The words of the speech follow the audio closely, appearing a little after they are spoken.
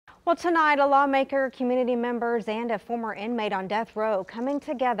Well, tonight, a lawmaker, community members, and a former inmate on death row coming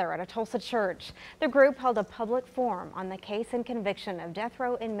together at a Tulsa church. The group held a public forum on the case and conviction of death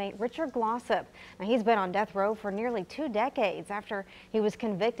row inmate Richard Glossip. Now, he's been on death row for nearly 2 decades after he was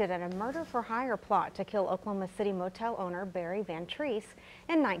convicted in a murder-for-hire plot to kill Oklahoma City motel owner Barry Van Treese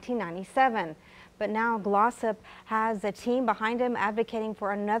in 1997. But now Glossip has a team behind him advocating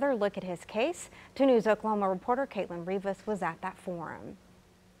for another look at his case. 2 News Oklahoma reporter Caitlin Rivas was at that forum.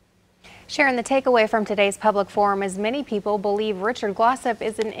 Sharon, the takeaway from today's public forum is many people believe Richard Glossip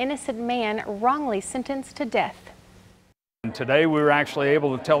is an innocent man wrongly sentenced to death. And today we were actually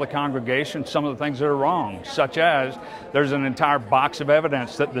able to tell the congregation some of the things that are wrong, such as there's an entire box of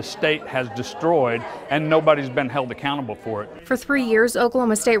evidence that the state has destroyed and nobody's been held accountable for it. For 3 years,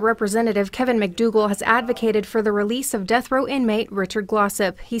 Oklahoma State Representative Kevin McDougal has advocated for the release of death row inmate Richard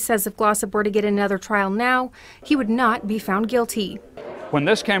Glossip. He says if Glossip were to get another trial now, he would not be found guilty. When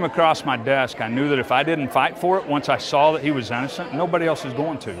this came across my desk, I knew that if I didn't fight for it, once I saw that he was innocent, nobody else is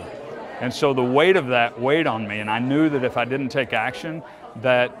going to. And so the weight of that weighed on me, and I knew that if I didn't take action,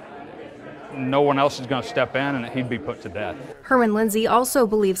 that no one else is going to step in and that he'd be put to death. Herman Lindsay also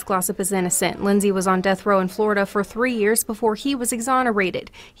believes Glossip is innocent. Lindsay was on death row in Florida for 3 years before he was exonerated.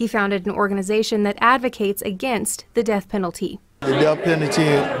 He founded an organization that advocates against the death penalty. The death penalty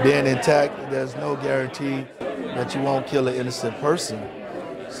being intact, there's no guarantee that you won't kill an innocent person.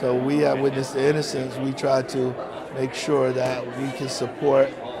 So we have witnessed the innocence. We try to make sure that we can support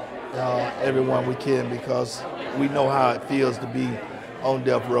everyone we can, because we know how it feels to be on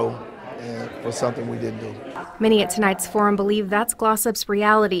death row and for something we didn't do. Many at tonight's forum believe that's Glossip's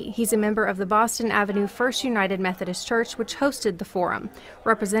reality. He's a member of the Boston Avenue First United Methodist Church, which hosted the forum.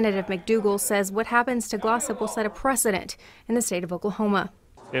 Representative McDougal says what happens to Glossip will set a precedent in the state of Oklahoma.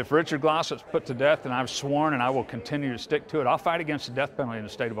 If Richard Glossip's put to death, and I've sworn and I will continue to stick to it, I'll fight against the death penalty in the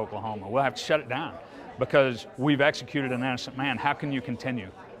state of Oklahoma. We'll have to shut it down because we've executed an innocent man. How can you continue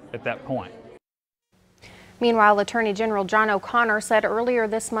at that point? Meanwhile, Attorney General John O'Connor said earlier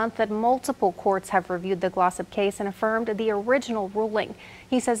this month that multiple courts have reviewed the Glossip case and affirmed the original ruling.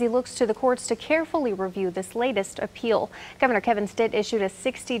 He says he looks to the courts to carefully review this latest appeal. Governor Kevin Stitt issued a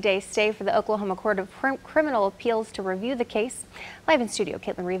 60-day stay for the Oklahoma Court of Criminal Appeals to review the case. Live in studio,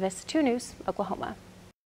 Caitlin Rivas, 2 News, Oklahoma.